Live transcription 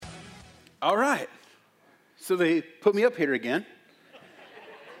All right. So they put me up here again.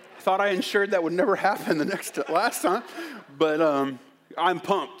 Thought I ensured that would never happen last time. But I'm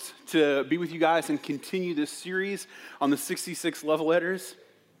pumped to be with you guys and continue this series on the 66 love letters.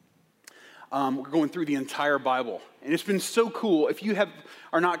 We're going through the entire Bible. And it's been so cool. If you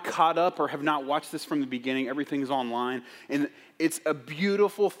are not caught up or have not watched this from the beginning, everything's online. And it's a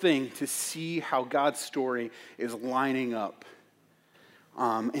beautiful thing to see how God's story is lining up.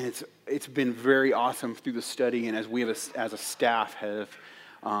 And it's been very awesome through the study and as we have as a staff have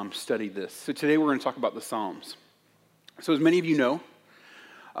studied this. So today we're going to talk about the Psalms. So as many of you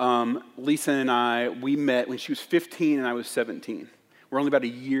know, Lisa and I, we met when she was 15 and I was 17. We're only about a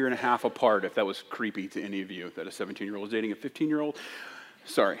year and a half apart, if that was creepy to any of you, that a 17-year-old is dating a 15-year-old.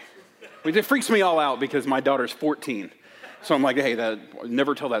 Sorry. It freaks me all out because my daughter's 14. So I'm like, hey,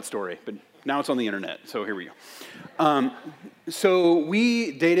 never tell that story. But now it's on the internet, so here we go. So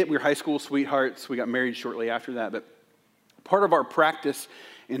we dated, we were high school sweethearts. We got married shortly after that. But part of our practice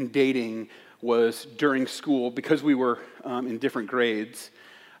in dating was during school, because we were in different grades,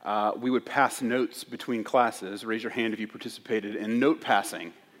 we would pass notes between classes. Raise your hand if you participated in note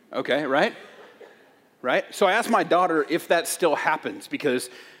passing. Okay, right? Right? So I asked my daughter if that still happens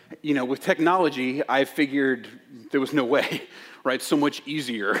because, with technology, I figured there was no way, right? So much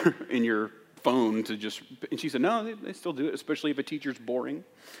easier in your phone to just, and she said, no, they still do it, especially if a teacher's boring.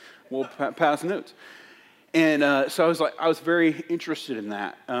 We'll pass notes. And so I was very interested in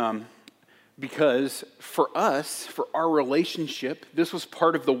that. Because for us, for our relationship, this was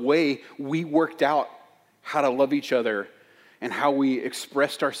part of the way we worked out how to love each other and how we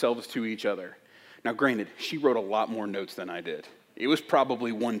expressed ourselves to each other. Now, granted, she wrote a lot more notes than I did. It was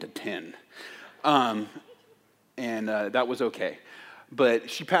probably 1 to 10. And that was okay.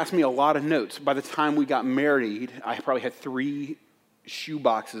 But she passed me a lot of notes. By the time we got married, I probably had 3 shoe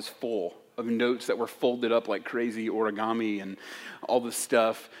boxes full of notes that were folded up like crazy origami and all this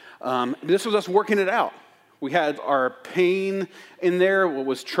stuff. This was us working it out. We had our pain in there, what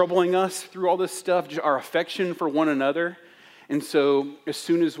was troubling us through all this stuff, just our affection for one another. And so as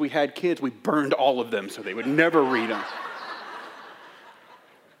soon as we had kids, we burned all of them so they would never read them.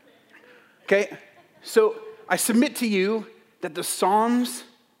 Okay, so I submit to you that the Psalms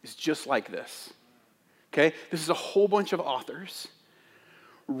is just like this. Okay, this is a whole bunch of authors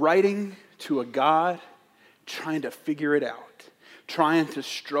writing to a God trying to figure it out, trying to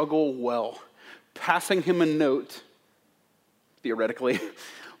struggle well, passing him a note, theoretically,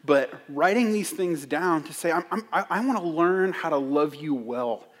 but writing these things down to say, I want to learn how to love you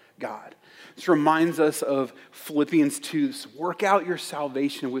well, God. This reminds us of Philippians 2, work out your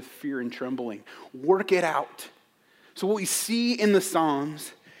salvation with fear and trembling. Work it out. So what we see in the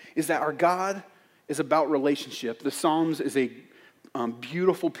Psalms is that our God is about relationship. The Psalms is a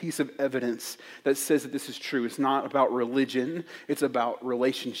beautiful piece of evidence that says that this is true. It's not about religion, it's about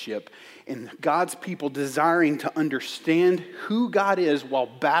relationship. And God's people desiring to understand who God is while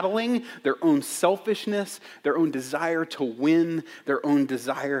battling their own selfishness, their own desire to win, their own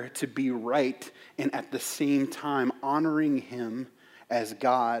desire to be right, and at the same time honoring him as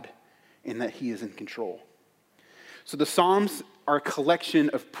God and that he is in control. So the Psalms are a collection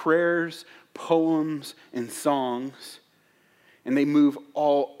of prayers, poems, and songs. And they move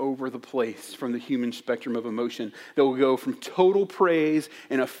all over the place from the human spectrum of emotion. They will go from total praise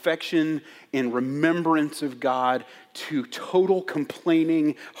and affection and remembrance of God to total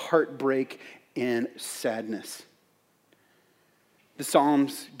complaining, heartbreak, and sadness. The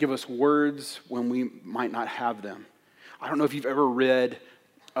Psalms give us words when we might not have them. I don't know if you've ever read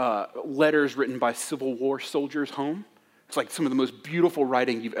letters written by Civil War soldiers home. It's like some of the most beautiful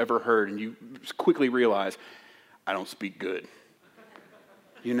writing you've ever heard, and you quickly realize, I don't speak good.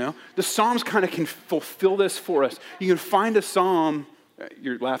 The Psalms kind of can fulfill this for us. You can find a Psalm,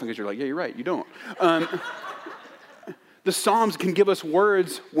 you're laughing because you're like, yeah, you're right, you don't. The Psalms can give us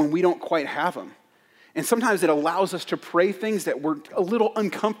words when we don't quite have them. And sometimes it allows us to pray things that we're a little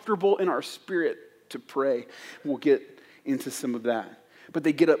uncomfortable in our spirit to pray. We'll get into some of that. But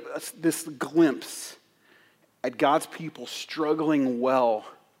they get this glimpse at God's people struggling well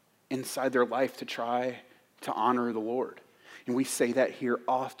inside their life to try to honor the Lord. And we say that here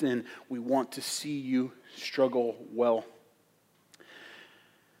often. We want to see you struggle well.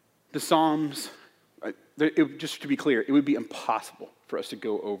 The Psalms, just to be clear, it would be impossible for us to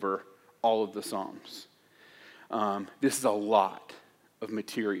go over all of the Psalms. This is a lot of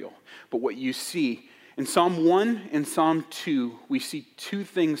material. But what you see in Psalm 1 and Psalm 2, we see 2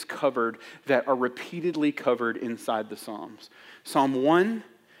 things covered that are repeatedly covered inside the Psalms. Psalm 1,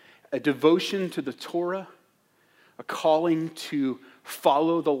 a devotion to the Torah, a calling to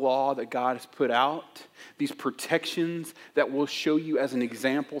follow the law that God has put out, these protections that will show you as an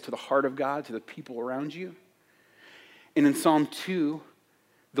example to the heart of God, to the people around you. And in Psalm 2,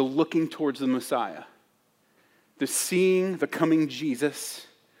 the looking towards the Messiah, the seeing the coming Jesus,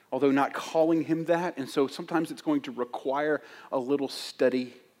 although not calling him that. And so sometimes it's going to require a little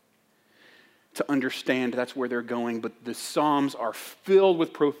study to understand that's where they're going. But the Psalms are filled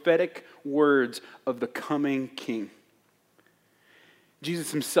with prophetic words of the coming King.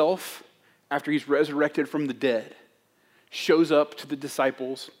 Jesus himself, after he's resurrected from the dead, shows up to the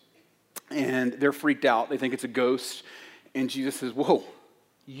disciples, and they're freaked out. They think it's a ghost. And Jesus says, whoa,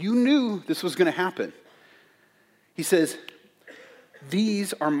 you knew this was going to happen. He says,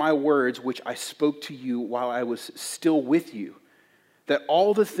 these are my words which I spoke to you while I was still with you, that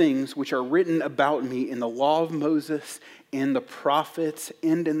all the things which are written about me in the law of Moses, in the prophets,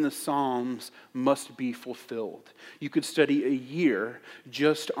 and in the Psalms must be fulfilled. You could study a year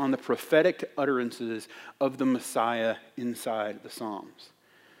just on the prophetic utterances of the Messiah inside the Psalms.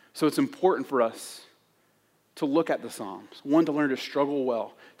 So it's important for us to look at the Psalms. One, to learn to struggle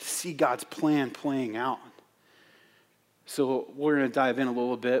well, to see God's plan playing out. So we're going to dive in a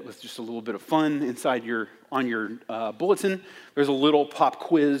little bit with just a little bit of fun inside on your bulletin. There's a little pop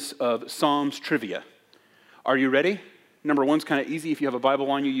quiz of Psalms trivia. Are you ready? Number one's kind of easy. If you have a Bible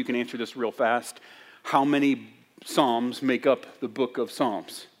on you, you can answer this real fast. How many Psalms make up the book of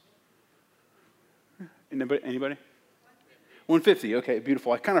Psalms? Anybody? 150. Okay,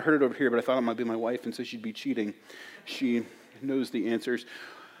 beautiful. I kind of heard it over here, but I thought it might be my wife, and so she'd be cheating. She knows the answers.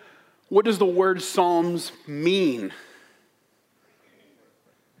 What does the word Psalms mean?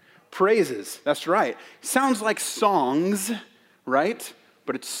 Praises. That's right. Sounds like songs, right?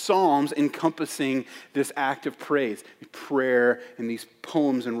 But it's psalms encompassing this act of praise, prayer, and these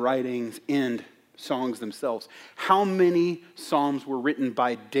poems and writings and songs themselves. How many psalms were written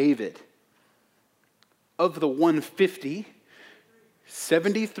by David? Of the 150,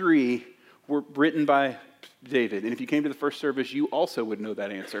 73 were written by David. And if you came to the first service, you also would know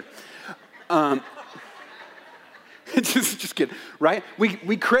that answer. Just kidding, right?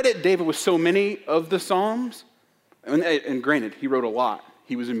 We credit David with so many of the Psalms. And granted, he wrote a lot.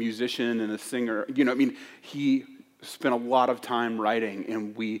 He was a musician and a singer. He spent a lot of time writing,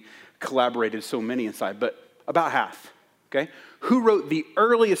 and we collaborated so many inside, but about half, okay? Who wrote the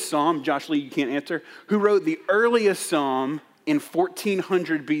earliest psalm? Josh Lee, you can't answer. Who wrote the earliest psalm in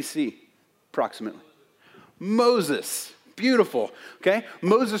 1400 BC, approximately? Moses. Beautiful, okay?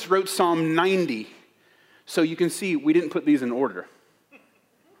 Moses wrote Psalm 90. So you can see we didn't put these in order,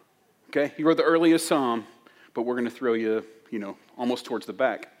 okay? He wrote the earliest psalm, but we're going to throw you, almost towards the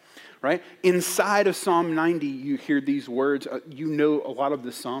back, right? Inside of Psalm 90, you hear these words. You know a lot of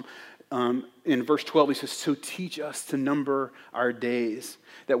this psalm. In verse 12, he says, so teach us to number our days,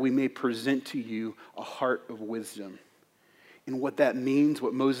 that we may present to you a heart of wisdom. And what that means,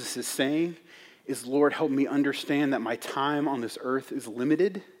 what Moses is saying, is, Lord, help me understand that my time on this earth is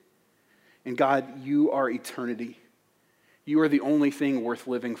limited. And God, you are eternity. You are the only thing worth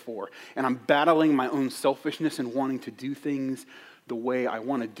living for. And I'm battling my own selfishness and wanting to do things the way I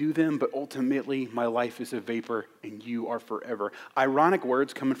want to do them, but ultimately my life is a vapor and you are forever. Ironic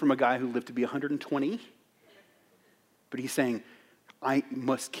words coming from a guy who lived to be 120. But he's saying, I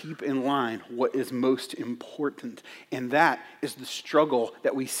must keep in line what is most important. And that is the struggle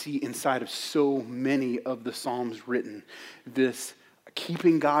that we see inside of so many of the Psalms written. This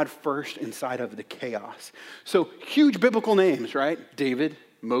keeping God first inside of the chaos. So huge biblical names, right? David,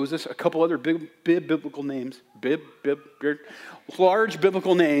 Moses, a couple other big biblical names. Large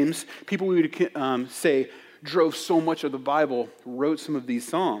biblical names. People we would say drove so much of the Bible, wrote some of these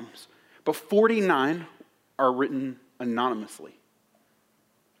Psalms. But 49 are written anonymously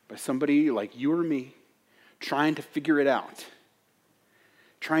by somebody like you or me trying to figure it out.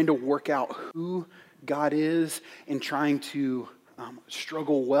 Trying to work out who God is and trying to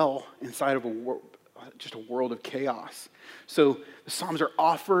struggle well inside of just a world of chaos. So the Psalms are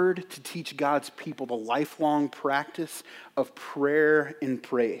offered to teach God's people the lifelong practice of prayer and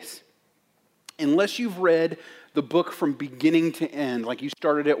praise. Unless you've read the book from beginning to end, like you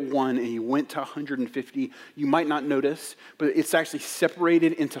started at 1 and you went to 150, you might not notice, but it's actually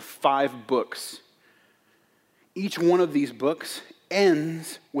separated into 5 books. Each one of these books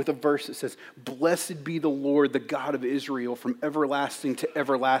ends with a verse that says, blessed be the Lord, the God of Israel, from everlasting to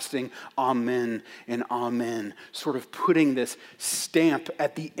everlasting, amen and amen. Sort of putting this stamp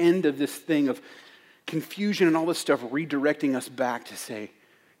at the end of this thing of confusion and all this stuff, redirecting us back to say,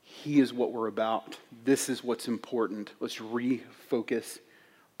 he is what we're about. This is what's important. Let's refocus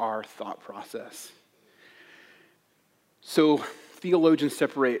our thought process. So theologians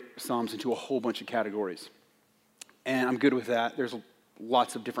separate Psalms into a whole bunch of categories. And I'm good with that. There's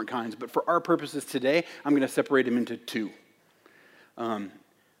lots of different kinds. But for our purposes today, I'm going to separate them into two.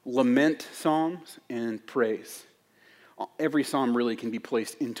 Lament psalms and praise. Every psalm really can be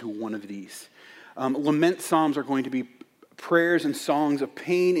placed into one of these. Lament psalms are going to be prayers and songs of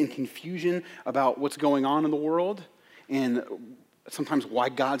pain and confusion about what's going on in the world and sometimes why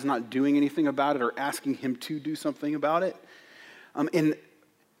God's not doing anything about it or asking him to do something about it. And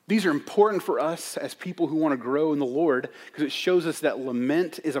these are important for us as people who want to grow in the Lord because it shows us that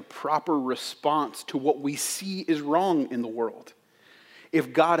lament is a proper response to what we see is wrong in the world.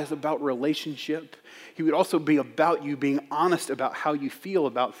 If God is about relationship, he would also be about you being honest about how you feel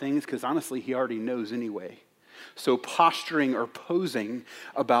about things because honestly, he already knows anyway. So posturing or posing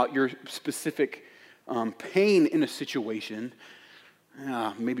about your specific pain in a situation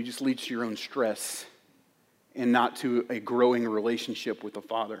maybe just leads to your own stress and not to a growing relationship with the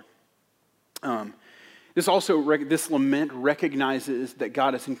Father. This lament recognizes that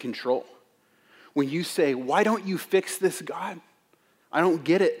God is in control. When you say, "Why don't you fix this, God? I don't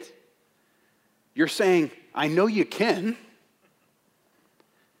get it." You're saying, "I know you can."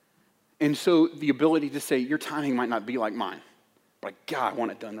 And so the ability to say, "Your timing might not be like mine, but God, I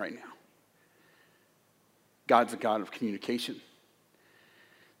want it done right now." God's a God of communication.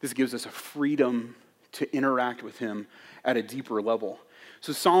 This gives us a freedom to interact with him at a deeper level.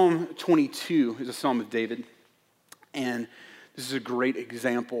 So Psalm 22 is a psalm of David, and this is a great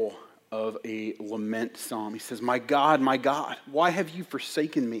example of a lament psalm. He says, my God, why have you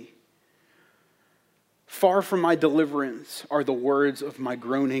forsaken me? Far from my deliverance are the words of my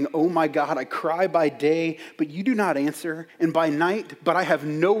groaning. Oh my God, I cry by day, but you do not answer, and by night, but I have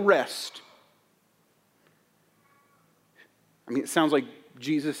no rest. I mean, it sounds like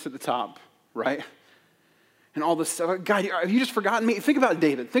Jesus at the top, right? And all this stuff. God, have you just forgotten me? Think about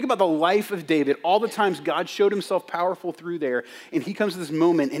David. Think about the life of David. All the times God showed himself powerful through there. And he comes to this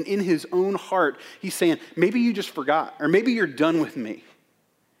moment, and in his own heart, he's saying, maybe you just forgot, or maybe you're done with me.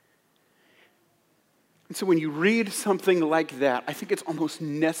 And so when you read something like that, I think it's almost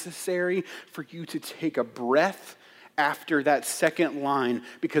necessary for you to take a breath after that second line,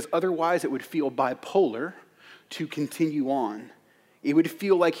 because otherwise it would feel bipolar to continue on. It would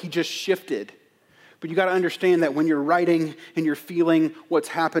feel like he just shifted. But you got to understand that when you're writing and you're feeling what's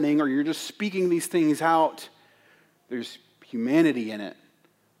happening or you're just speaking these things out, there's humanity in it.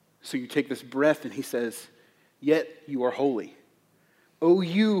 So you take this breath and he says, yet you are holy. O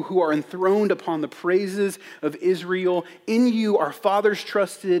you who are enthroned upon the praises of Israel, in you our fathers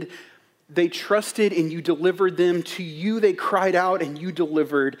trusted. They trusted and you delivered them. To you they cried out and you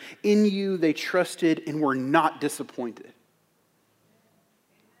delivered. In you they trusted and were not disappointed.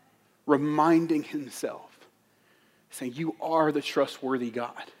 Reminding himself, saying, you are the trustworthy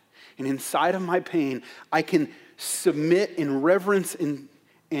God. And inside of my pain, I can submit in reverence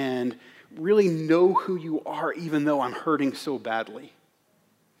and really know who you are, even though I'm hurting so badly.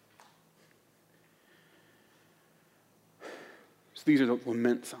 So these are the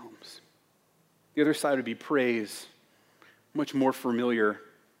lament psalms. The other side would be praise, much more familiar.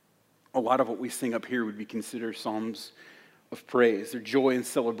 A lot of what we sing up here would be considered psalms of praise. Their joy and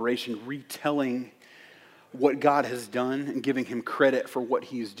celebration, retelling what God has done and giving him credit for what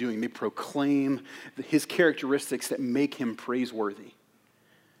he is doing. They proclaim his characteristics that make him praiseworthy.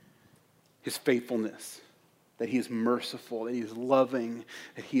 His faithfulness, that he is merciful, that he is loving,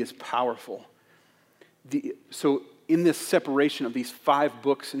 that he is powerful. So in this separation of these 5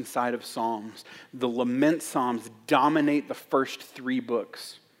 books inside of Psalms, the lament psalms dominate the first 3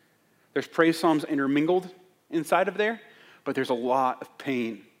 books. There's praise psalms intermingled inside of there, but there's a lot of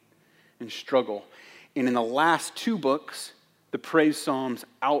pain and struggle. And in the last 2 books, the praise psalms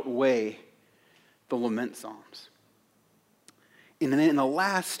outweigh the lament psalms. And then in the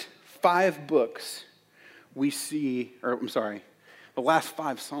last 5 books, the last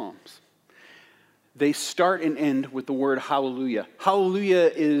 5 psalms, they start and end with the word hallelujah.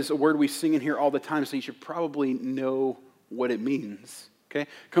 Hallelujah is a word we sing in here all the time, so you should probably know what it means. Okay?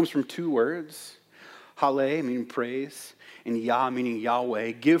 It comes from 2 words. Hallel, meaning praise, and Yah, meaning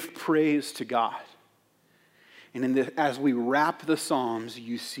Yahweh. Give praise to God. And as we wrap the Psalms,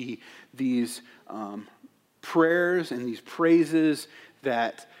 you see these prayers and these praises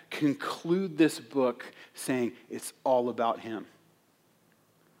that conclude this book saying it's all about him.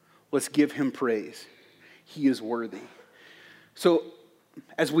 Let's give him praise. He is worthy. So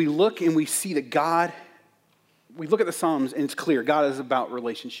as we look and we see that we look at the Psalms and it's clear God is about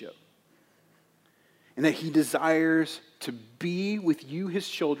relationship. And that he desires to be with you, his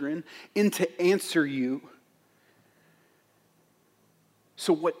children, and to answer you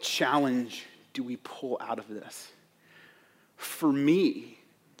So what challenge do we pull out of this? For me,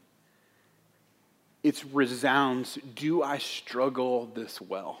 it resounds, do I struggle this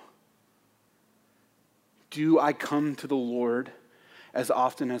well? Do I come to the Lord as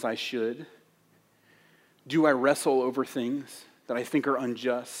often as I should? Do I wrestle over things that I think are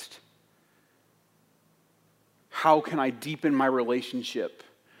unjust? How can I deepen my relationship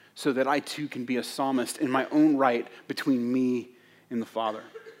so that I too can be a psalmist in my own right between me and the Father?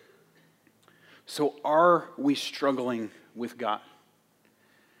 So are we struggling with God?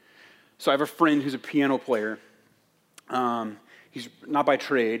 So I have a friend who's a piano player. He's not by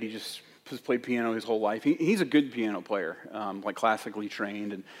trade. He just has played piano his whole life. He's a good piano player, like classically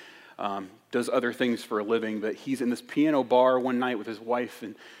trained, and does other things for a living. But he's in this piano bar one night with his wife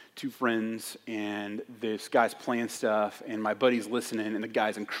and two friends, and this guy's playing stuff, and my buddy's listening, and the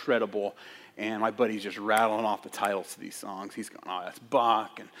guy's incredible. And my buddy's just rattling off the titles to these songs. He's going, oh, that's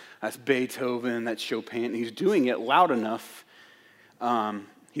Bach, and that's Beethoven, that's Chopin. And he's doing it loud enough.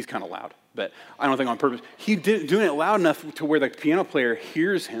 He's kind of loud, but I don't think on purpose. He's doing it loud enough to where the piano player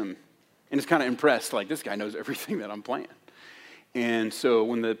hears him and is kind of impressed, like, this guy knows everything that I'm playing. And so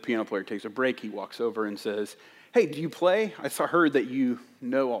when the piano player takes a break, he walks over and says, hey, do you play? I heard that you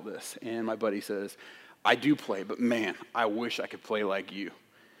know all this. And my buddy says, I do play, but man, I wish I could play like you.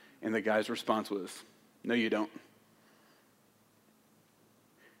 And the guy's response was, no, you don't.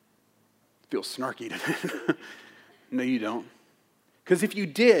 Feels snarky, doesn't it? No, you don't. Because if you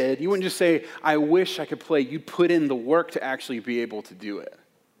did, you wouldn't just say, I wish I could play. You'd put in the work to actually be able to do it.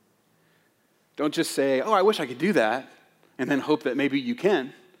 Don't just say, oh, I wish I could do that, and then hope that maybe you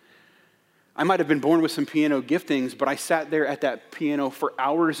can. I might have been born with some piano giftings, but I sat there at that piano for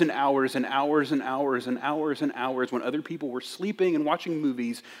hours and hours and hours and hours and hours and hours when other people were sleeping and watching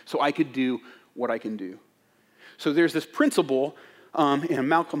movies so I could do what I can do. So there's this principle in a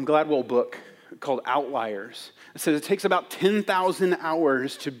Malcolm Gladwell book called Outliers. It says it takes about 10,000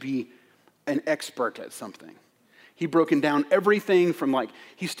 hours to be an expert at something. He broken down everything from, like,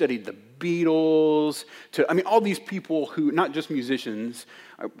 he studied the Beatles to, all these people who, not just musicians,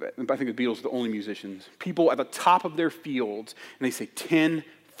 I think the Beatles are the only musicians, people at the top of their fields, and they say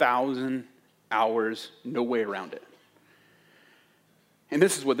 10,000 hours, no way around it. And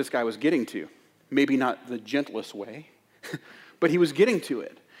this is what this guy was getting to. Maybe not the gentlest way, but he was getting to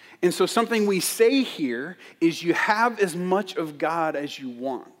it. And so something we say here is you have as much of God as you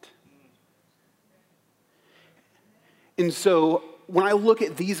want. And so when I look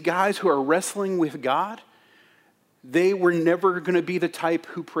at these guys who are wrestling with God, they were never going to be the type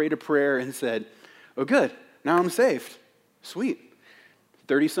who prayed a prayer and said, oh, good, now I'm saved. Sweet.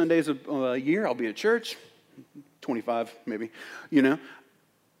 30 Sundays a year, I'll be at church. 25, maybe, and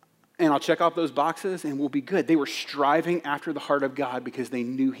I'll check off those boxes and we'll be good. They were striving after the heart of God because they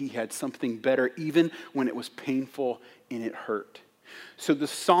knew he had something better, even when it was painful and it hurt. So the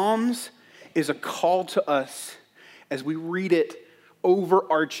Psalms is a call to us as we read it,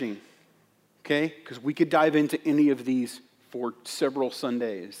 overarching, okay? Because we could dive into any of these for several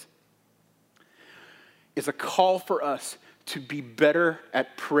Sundays. It's a call for us to be better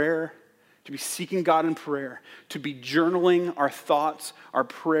at prayer, to be seeking God in prayer, to be journaling our thoughts, our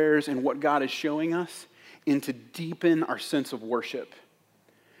prayers, and what God is showing us, and to deepen our sense of worship.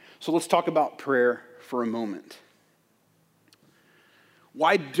 So let's talk about prayer for a moment.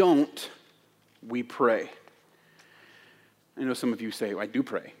 Why don't we pray? I know some of you say, I do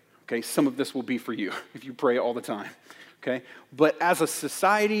pray. Okay, some of this will be for you if you pray all the time. Okay, but as a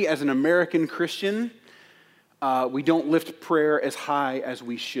society, as an American Christian, we don't lift prayer as high as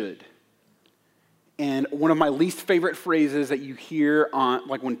we should. And one of my least favorite phrases that you hear on,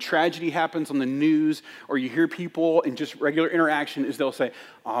 like when tragedy happens on the news, or you hear people in just regular interaction, is they'll say,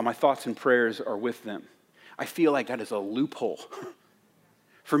 oh, my thoughts and prayers are with them. I feel like that is a loophole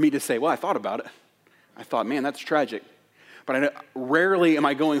for me to say, well, I thought about it. I thought, man, that's tragic. But rarely am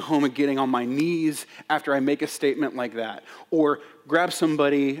I going home and getting on my knees after I make a statement like that. Or grab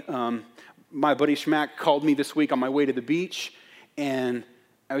somebody. My buddy Schmack called me this week on my way to the beach, and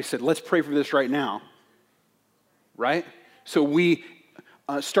I said, let's pray for this right now. Right? So we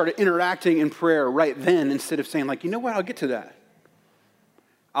started interacting in prayer right then instead of saying, like, you know what, I'll get to that.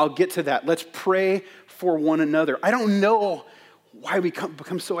 I'll get to that. Let's pray for one another. I don't know why we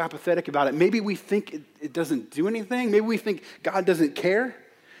become so apathetic about it. Maybe we think it doesn't do anything. Maybe we think God doesn't care.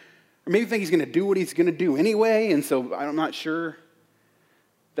 Or maybe we think he's going to do what he's going to do anyway, and so I'm not sure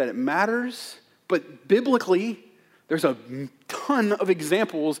that it matters. But biblically, there's a ton of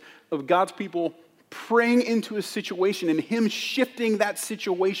examples of God's people praying into a situation and him shifting that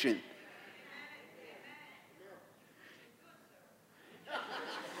situation.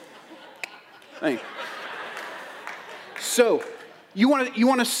 Thanks. So, you want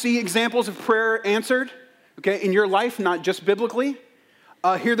to see examples of prayer answered, okay, in your life, not just biblically?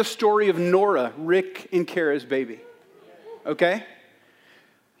 Hear the story of Nora, Rick and Kara's baby, okay?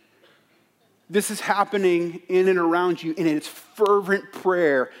 This is happening in and around you, and it's fervent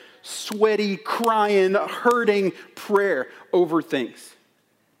prayer, sweaty, crying, hurting prayer over things.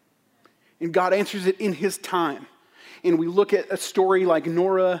 And God answers it in his time. And we look at a story like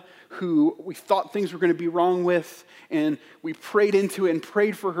Nora, who we thought things were going to be wrong with, and we prayed into it and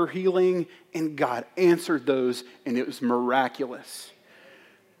prayed for her healing, and God answered those, and it was miraculous.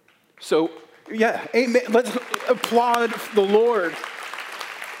 So, yeah, amen. Let's applaud the Lord.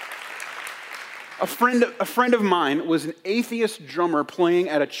 A friend of mine was an atheist drummer playing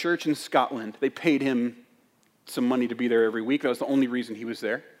at a church in Scotland. They paid him some money to be there every week. That was the only reason he was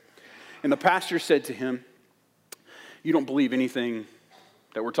there. And the pastor said to him, "You don't believe anything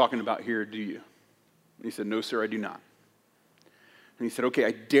that we're talking about here, do you?" And he said, "No, sir, I do not." And he said, "Okay,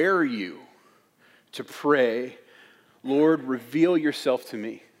 I dare you to pray, Lord, reveal yourself to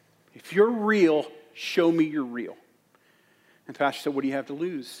me. If you're real, show me you're real." And the pastor said, "What do you have to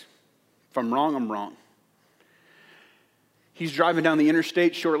lose? If I'm wrong, I'm wrong." He's driving down the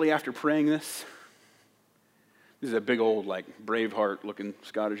interstate shortly after praying this. This is a big old, like, Braveheart-looking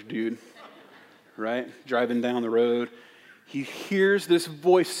Scottish dude, right? Driving down the road. He hears this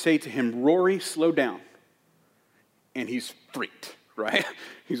voice say to him, "Rory, slow down." And he's freaked, right?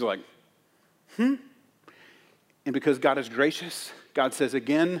 He's like, And because God is gracious, God says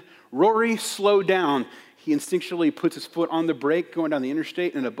again, "Rory, slow down." He instinctually puts his foot on the brake going down the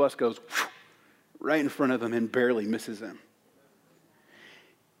interstate, and a bus goes right in front of him and barely misses him.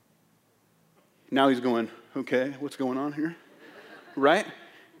 Now he's going, "Okay, what's going on here?" Right?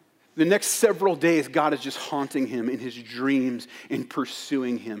 The next several days, God is just haunting him in his dreams and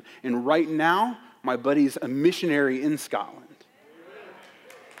pursuing him. And right now, my buddy's a missionary in Scotland.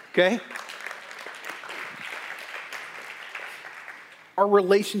 Okay? Our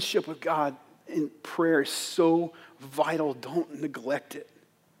relationship with God in prayer is so vital. Don't neglect it.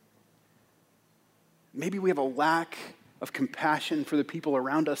 Maybe we have a lack of compassion for the people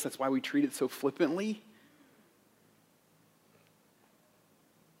around us. That's why we treat it so flippantly.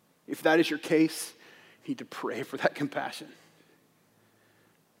 If that is your case, you need to pray for that compassion.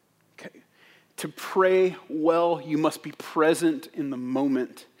 Okay. To pray well, you must be present in the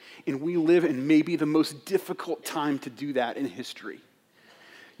moment. And we live in maybe the most difficult time to do that in history.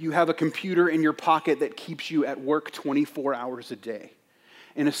 You have a computer in your pocket that keeps you at work 24 hours a day.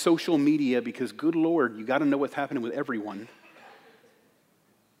 And a social media, because good Lord, you got to know what's happening with everyone.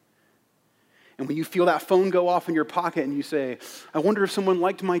 And when you feel that phone go off in your pocket and you say, "I wonder if someone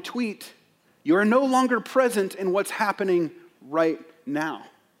liked my tweet," you are no longer present in what's happening right now.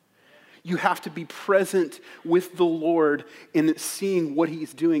 You have to be present with the Lord in seeing what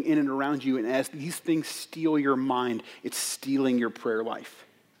he's doing in and around you. And as these things steal your mind, it's stealing your prayer life.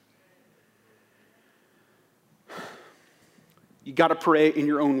 You got to pray in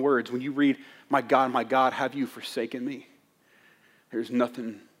your own words. When you read, my God, have you forsaken me?" There's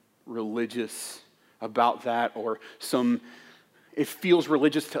nothing religious about that, or it feels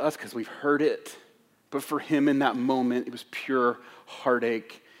religious to us because we've heard it. But for him in that moment, it was pure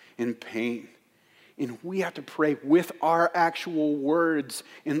heartache and pain. And we have to pray with our actual words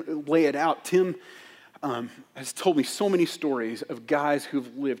and lay it out. Tim has told me so many stories of guys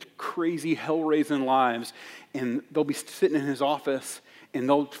who've lived crazy, hell-raising lives, and they'll be sitting in his office, and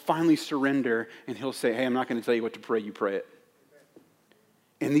they'll finally surrender, and he'll say, "Hey, I'm not going to tell you what to pray, you pray it."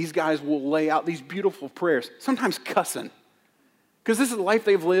 And these guys will lay out these beautiful prayers, sometimes cussing, because this is the life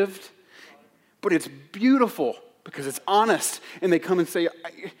they've lived, but it's beautiful because it's honest, and they come and say,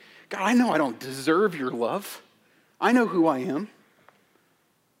 "God, I know I don't deserve your love. I know who I am,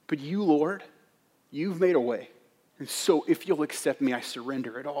 but you, Lord, you've made a way. And so if you'll accept me, I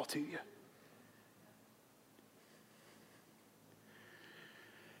surrender it all to you."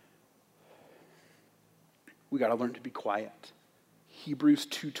 We got to learn to be quiet. Hebrews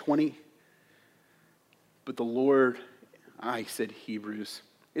 2:20. But the Lord, I said Hebrews,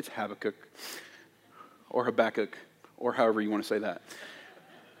 it's Habakkuk or Habakkuk or however you want to say that.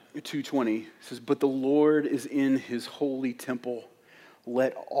 2:20 says, "But the Lord is in his holy temple.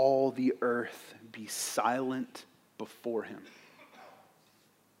 Let all the earth be silent before him."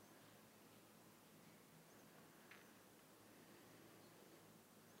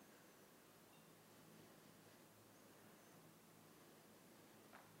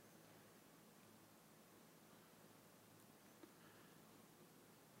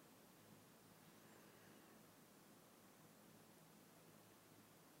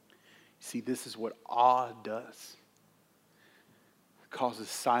 See, this is what awe does. It causes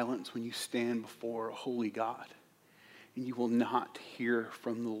silence when you stand before a holy God. And you will not hear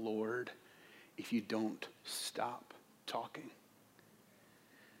from the Lord if you don't stop talking.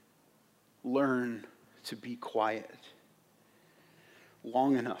 Learn to be quiet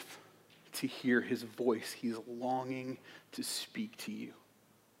long enough to hear his voice. He's longing to speak to you.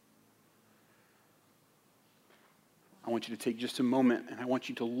 I want you to take just a moment and I want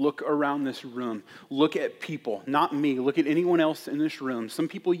you to look around this room. Look at people, not me. Look at anyone else in this room. Some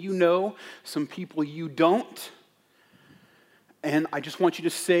people you know, some people you don't. And I just want you to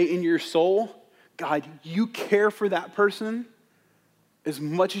say in your soul, God, you care for that person as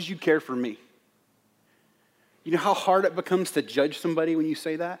much as you care for me. You know how hard it becomes to judge somebody when you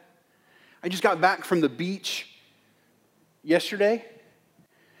say that? I just got back from the beach yesterday,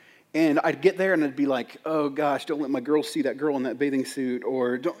 and I'd get there and I'd be like, oh gosh, don't let my girls see that girl in that bathing suit,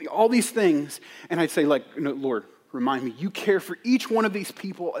 or all these things. And I'd say like, no, Lord, remind me, you care for each one of these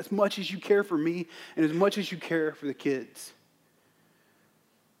people as much as you care for me and as much as you care for the kids.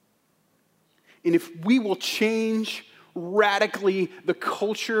 And if we will change radically the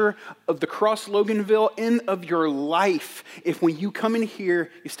culture of the Cross Loganville and of your life, if when you come in here,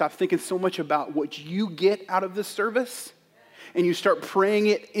 you stop thinking so much about what you get out of this service and you start praying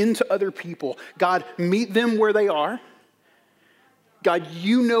it into other people. God, meet them where they are. God,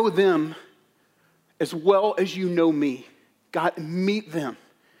 you know them as well as you know me. God, meet them.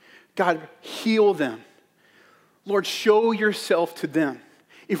 God, heal them. Lord, show yourself to them.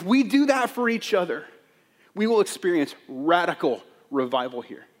 If we do that for each other, we will experience radical revival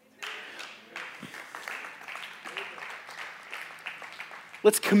here.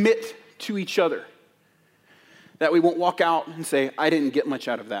 Let's commit to each other that we won't walk out and say, I didn't get much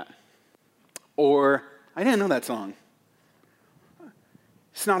out of that. Or, I didn't know that song.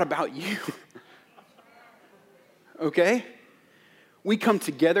 It's not about you. Okay? We come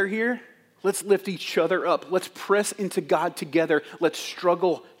together here. Let's lift each other up. Let's press into God together. Let's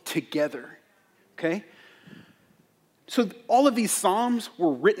struggle together. Okay? So all of these Psalms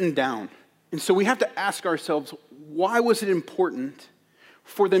were written down. And so we have to ask ourselves, why was it important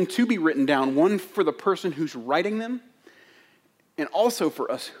for them to be written down? One, for the person who's writing them, and also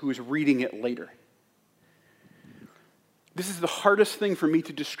for us who is reading it later. This is the hardest thing for me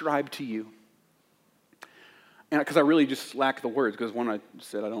to describe to you. And because I really just lack the words, because one, I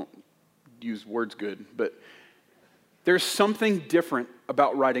said I don't use words good, but there's something different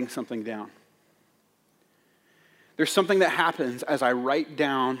about writing something down. There's something that happens as I write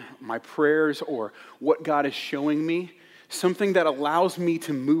down my prayers or what God is showing me, something that allows me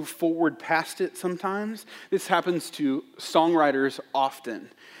to move forward past it sometimes. This happens to songwriters often.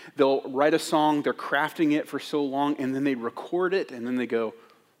 They'll write a song, they're crafting it for so long, and then they record it, and then they go,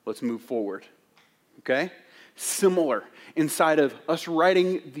 let's move forward. Okay? Similar. Inside of us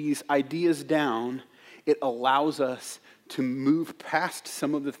writing these ideas down, it allows us to move past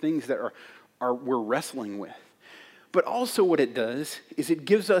some of the things that we're wrestling with. But also what it does is it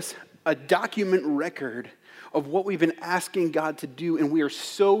gives us a document record of what we've been asking God to do, and we are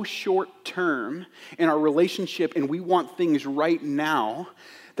so short-term in our relationship and we want things right now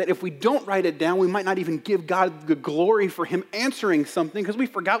that if we don't write it down, we might not even give God the glory for him answering something because we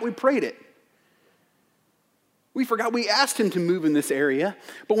forgot we prayed it. We forgot we asked him to move in this area,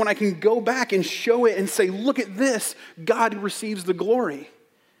 but when I can go back and show it and say, look at this, God receives the glory.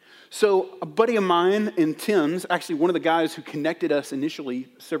 So a buddy of mine in Tim's, actually one of the guys who connected us initially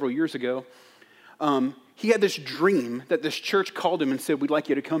several years ago, he had this dream that this church called him and said, we'd like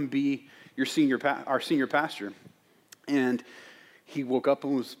you to come be our senior pastor. And he woke up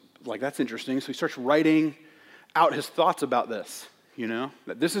and was like, that's interesting. So he starts writing out his thoughts about this,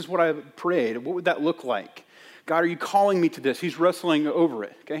 that this is what I prayed. What would that look like? God, are you calling me to this? He's wrestling over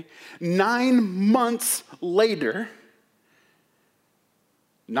it, okay? 9 months later,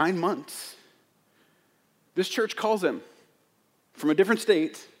 9 months, this church calls him from a different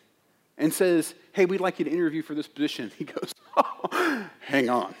state and says, hey, we'd like you to interview for this position. He goes, oh, hang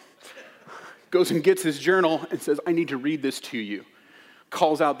on. Goes and gets his journal and says, I need to read this to you.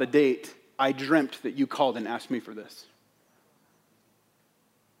 Calls out the date. I dreamt that you called and asked me for this.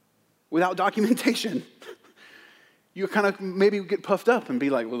 Without documentation. You kind of maybe get puffed up and be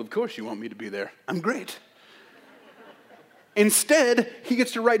like, well, of course you want me to be there. I'm great. Instead, he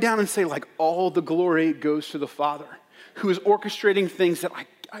gets to write down and say, like, all the glory goes to the Father, who is orchestrating things that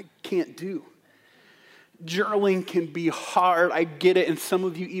I can't do. Journaling can be hard. I get it. And some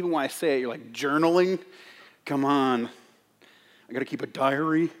of you, even when I say it, you're like, journaling? Come on. I got to keep a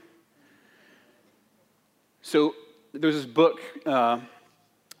diary. So there's this book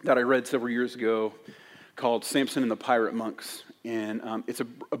that I read several years ago called Samson and the Pirate Monks. And it's a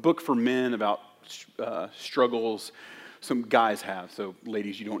book for men about struggles some guys have. So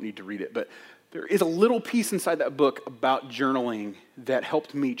ladies, you don't need to read it. But there is a little piece inside that book about journaling that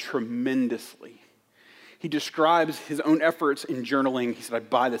helped me tremendously. He describes his own efforts in journaling. He said, I'd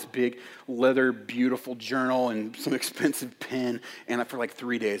buy this big leather, beautiful journal and some expensive pen, and for like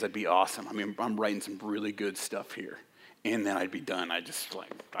 3 days, I'd be awesome. I mean, I'm writing some really good stuff here. And then I'd be done.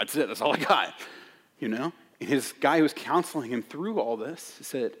 That's it. That's all I got, you know? And his guy who was counseling him through all this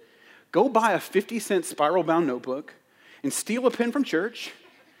said, go buy a 50-cent spiral-bound notebook and steal a pen from church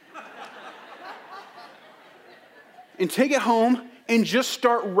and take it home and just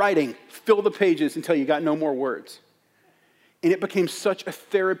start writing. Fill the pages until you got no more words. And it became such a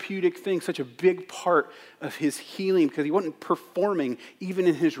therapeutic thing, such a big part of his healing because he wasn't performing even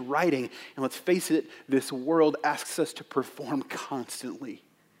in his writing. And let's face it, this world asks us to perform constantly.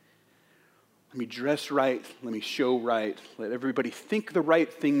 Let me dress right, let me show right, let everybody think the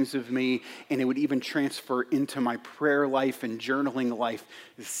right things of me, and it would even transfer into my prayer life and journaling life.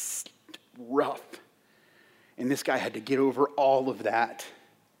 It's rough. And this guy had to get over all of that.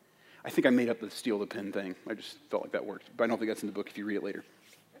 I think I made up the steal the pen thing. I just felt like that worked. But I don't think that's in the book if you read it later.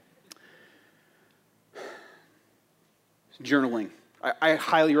 Journaling. I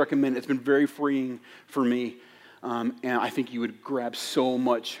highly recommend it. It's been very freeing for me. And I think you would grab so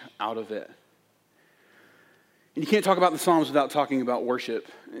much out of it. And you can't talk about the Psalms without talking about worship.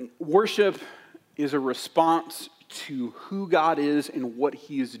 And worship is a response to who God is and what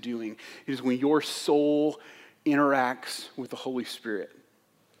he is doing. It is when your soul interacts with the Holy Spirit.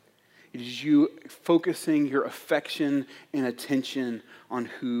 It is you focusing your affection and attention on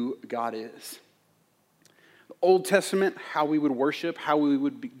who God is. The Old Testament, how we would worship, how we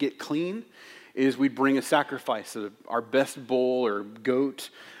would get clean, is we'd bring a sacrifice, our best bull or goat.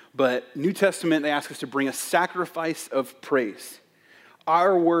 But New Testament, they ask us to bring a sacrifice of praise.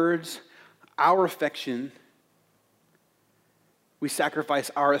 Our words, our affection, we sacrifice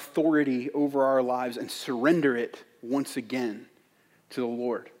our authority over our lives and surrender it once again to the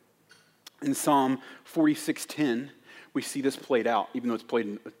Lord. In Psalm 46:10, we see this played out, even though it's played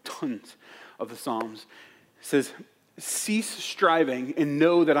in tons of the Psalms. It says, cease striving and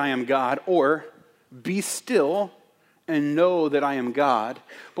know that I am God, or be still and know that I am God.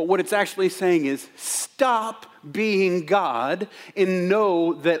 But what it's actually saying is, stop being God and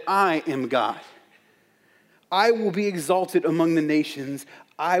know that I am God. I will be exalted among the nations.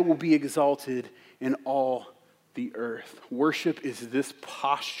 I will be exalted in all the earth. Worship is this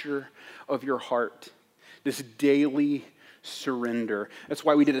posture of your heart, this daily surrender. That's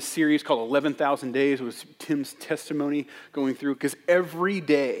why we did a series called 11,000 Days. It was Tim's testimony going through, because every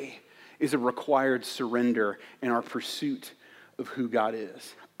day is a required surrender in our pursuit of who God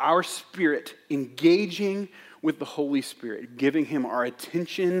is. Our spirit engaging with the Holy Spirit, giving him our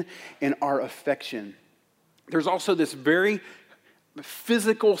attention and our affection. There's also this very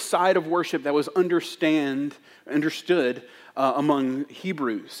physical side of worship that was understood among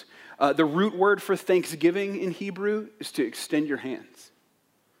Hebrews. The root word for thanksgiving in Hebrew is to extend your hands.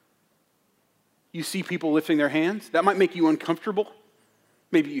 You see people lifting their hands, that might make you uncomfortable.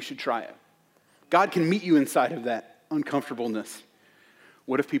 Maybe you should try it. God can meet you inside of that uncomfortableness.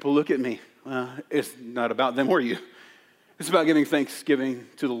 What if people look at me? It's not about them or you. It's about giving thanksgiving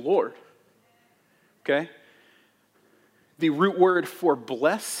to the Lord. Okay? The root word for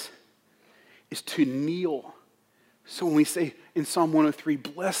bless is to kneel. So when we say in Psalm 103,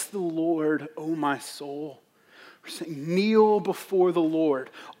 bless the Lord, O my soul, we're saying kneel before the Lord.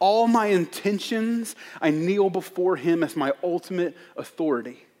 All my intentions, I kneel before him as my ultimate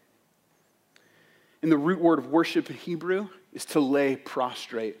authority. And the root word of worship in Hebrew is to lay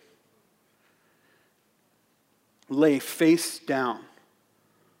prostrate. Lay face down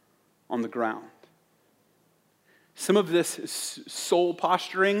on the ground. Some of this is soul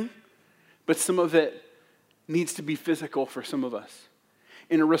posturing, but some of it needs to be physical for some of us.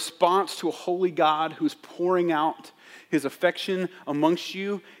 In a response to a holy God who's pouring out his affection amongst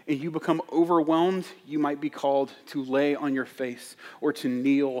you and you become overwhelmed, you might be called to lay on your face or to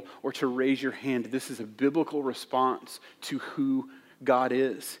kneel or to raise your hand. This is a biblical response to who God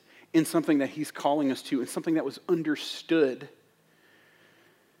is in something that he's calling us to, and something that was understood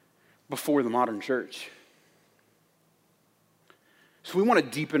before the modern church. So we want to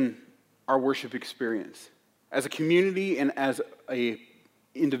deepen our worship experience as a community and as an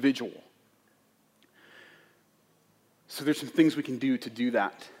individual. So there's some things we can do to do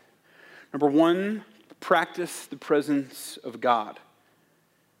that. Number one, practice the presence of God.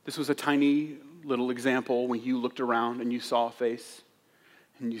 This was a tiny little example when you looked around and you saw a face.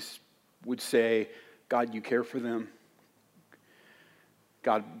 and you would say, God, you care for them.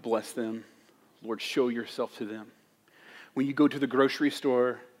 God, bless them. Lord, show yourself to them. When you go to the grocery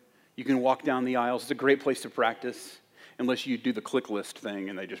store, you can walk down the aisles. It's a great place to practice, unless you do the click list thing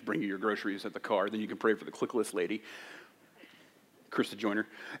and they just bring you your groceries at the car. Then you can pray for the click list lady, Krista Joyner.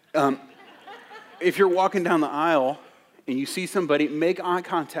 If you're walking down the aisle and you see somebody, make eye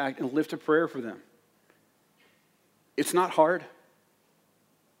contact and lift a prayer for them. It's not hard.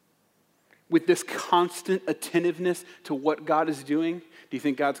 With this constant attentiveness to what God is doing, do you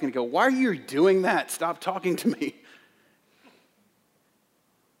think God's going to go, why are you doing that? Stop talking to me.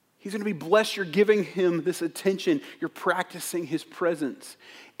 He's going to be blessed. You're giving him this attention. You're practicing his presence.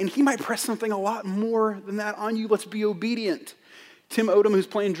 And he might press something a lot more than that on you. Let's be obedient. Tim Odom, who's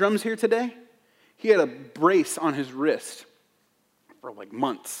playing drums here today, he had a brace on his wrist for like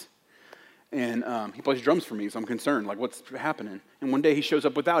months. And he plays drums for me, so I'm concerned, like, what's happening? And one day he shows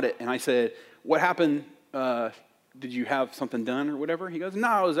up without it, and I said, what happened? Did you have something done or whatever? He goes, no,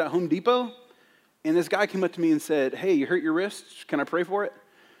 I was at Home Depot, and this guy came up to me and said, hey, you hurt your wrist? Can I pray for it?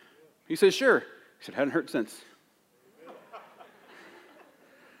 He said, sure. He said, hadn't hurt since.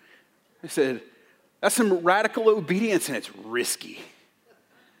 I said, that's some radical obedience, and it's risky,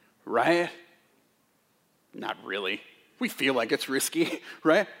 right? Not really. We feel like it's risky,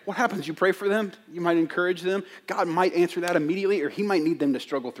 right? What happens? You pray for them. You might encourage them. God might answer that immediately, or he might need them to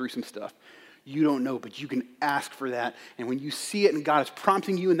struggle through some stuff. You don't know, but you can ask for that. And when you see it and God is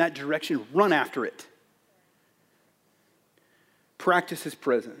prompting you in that direction, run after it. Practice his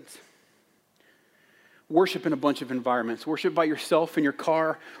presence. Worship in a bunch of environments. Worship by yourself in your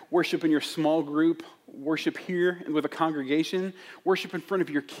car. Worship in your small group. Worship here with a congregation. Worship in front of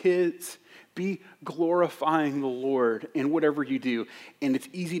your kids. Be glorifying the Lord in whatever you do. And it's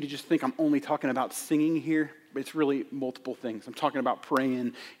easy to just think I'm only talking about singing here, but it's really multiple things. I'm talking about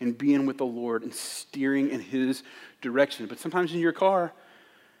praying and being with the Lord and steering in his direction. But sometimes in your car,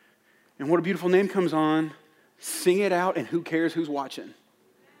 and What a Beautiful Name comes on, sing it out, and who cares who's watching?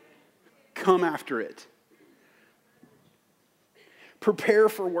 Come after it. Prepare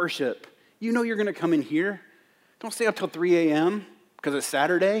for worship. You know you're going to come in here. Don't stay up till 3 a.m. because it's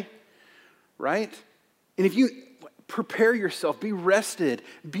Saturday. Right? And if you prepare yourself, be rested,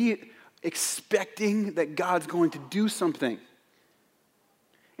 be expecting that God's going to do something.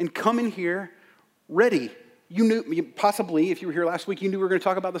 And come in here ready. You knew, possibly, if you were here last week, you knew we were going to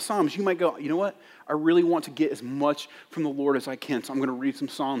talk about the Psalms. You might go, you know what? I really want to get as much from the Lord as I can, so I'm going to read some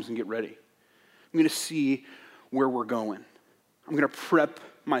Psalms and get ready. I'm going to see where we're going. I'm going to prep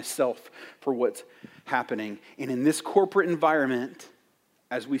myself for what's happening. And in this corporate environment,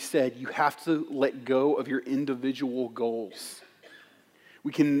 as we said, you have to let go of your individual goals.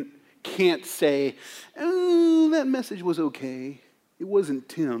 We can't say, oh, that message was okay. It wasn't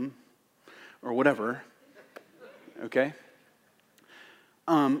Tim or whatever. Okay?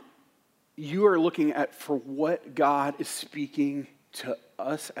 You are looking at for what God is speaking to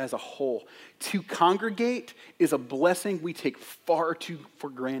us as a whole. To congregate is a blessing we take far too for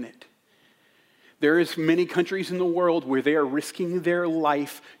granted. There is many countries in the world where they are risking their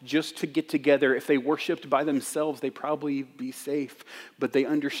life just to get together. If they worshiped by themselves, they'd probably be safe. But they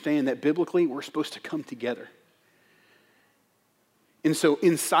understand that biblically, we're supposed to come together. And so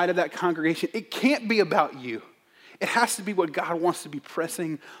inside of that congregation, it can't be about you. It has to be what God wants to be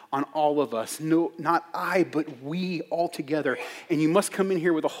pressing on all of us. No, not I, but we all together. And you must come in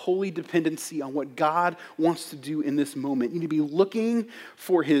here with a holy dependency on what God wants to do in this moment. You need to be looking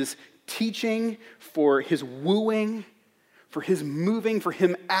for his teaching, for his wooing, for his moving, for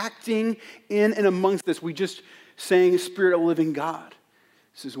him acting in and amongst this. We just sang Spirit of the Living God.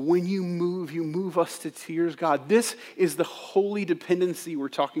 It says, when you move us to tears, God. This is the holy dependency we're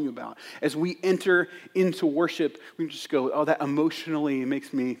talking about. As we enter into worship, we just go, oh, that emotionally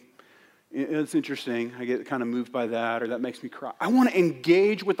makes me, it's interesting. I get kind of moved by that, or that makes me cry. I want to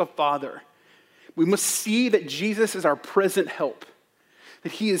engage with the Father. We must see that Jesus is our present help.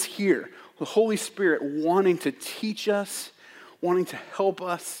 That he is here, the Holy Spirit wanting to teach us, wanting to help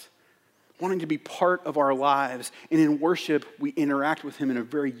us, wanting to be part of our lives. And in worship, we interact with him in a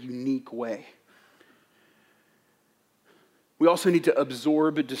very unique way. We also need to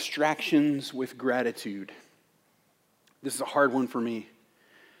absorb distractions with gratitude. This is a hard one for me.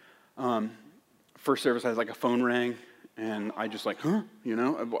 First service, I had like a phone rang, and I just like, huh? You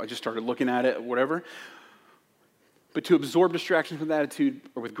know, I just started looking at it, whatever. But to absorb distractions with attitude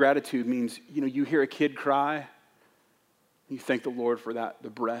or with gratitude means, you know, you hear a kid cry, you thank the Lord for that, the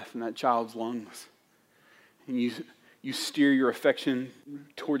breath in that child's lungs. And you steer your affection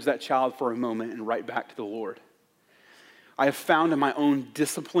towards that child for a moment and right back to the Lord. I have found in my own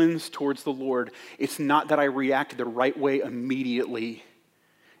disciplines towards the Lord, it's not that I react the right way immediately.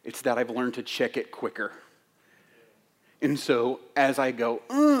 It's that I've learned to check it quicker. And so as I go,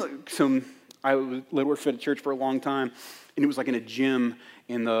 I lived at a church for a long time, and it was like in a gym,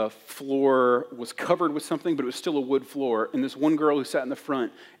 and the floor was covered with something, but it was still a wood floor. And this one girl who sat in the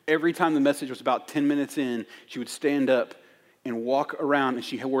front, every time the message was about 10 minutes in, she would stand up and walk around, and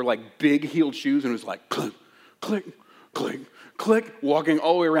she wore like big heeled shoes, and it was like click, click, click, click, walking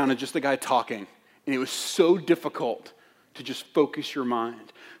all the way around, and just the guy talking. And it was so difficult to just focus your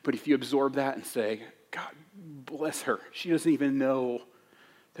mind. But if you absorb that and say, God, bless her. She doesn't even know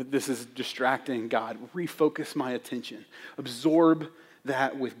that this is distracting. God, refocus my attention. Absorb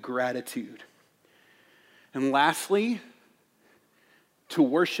that with gratitude. And lastly, to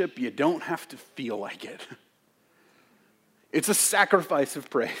worship, you don't have to feel like it. It's a sacrifice of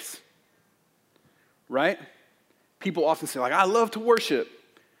praise, right? People often say, like, I love to worship.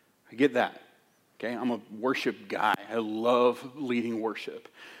 I get that, okay? I'm a worship guy. I love leading worship.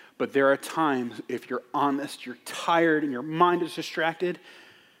 But there are times, if you're honest, you're tired and your mind is distracted,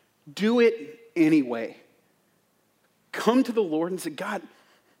 do it anyway. Come to the Lord and say, God,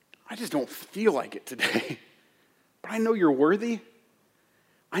 I just don't feel like it today. But I know you're worthy.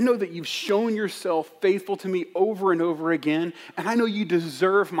 I know that you've shown yourself faithful to me over and over again, and I know you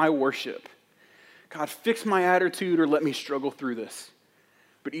deserve my worship. God, fix my attitude or let me struggle through this.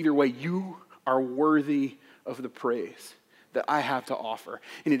 But either way, you are worthy of the praise that I have to offer.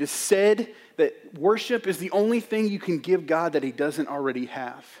 And it is said that worship is the only thing you can give God that he doesn't already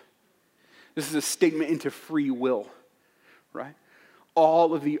have. This is a statement into free will, right?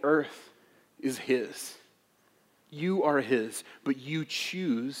 All of the earth is his. You are his, but you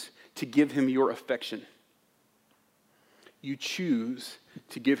choose to give him your affection. You choose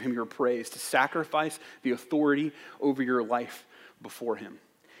to give him your praise, to sacrifice the authority over your life before him.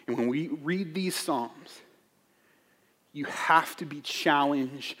 And when we read these Psalms, you have to be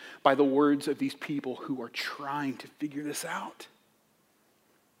challenged by the words of these people who are trying to figure this out.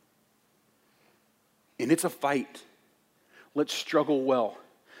 And it's a fight. Let's struggle well.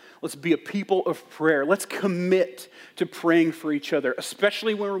 Let's be a people of prayer. Let's commit to praying for each other,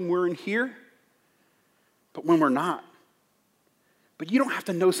 especially when we're in here, but when we're not. But you don't have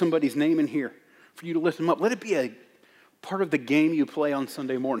to know somebody's name in here for you to lift them up. Let it be a part of the game you play on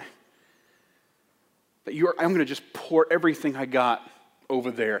Sunday morning. That I'm going to just pour everything I got over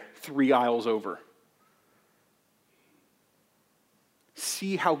there, 3 aisles over.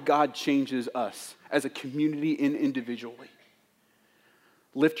 See how God changes us as a community and individually.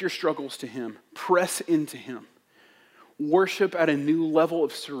 Lift your struggles to him. Press into him. Worship at a new level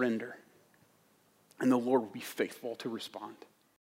of surrender. And the Lord will be faithful to respond.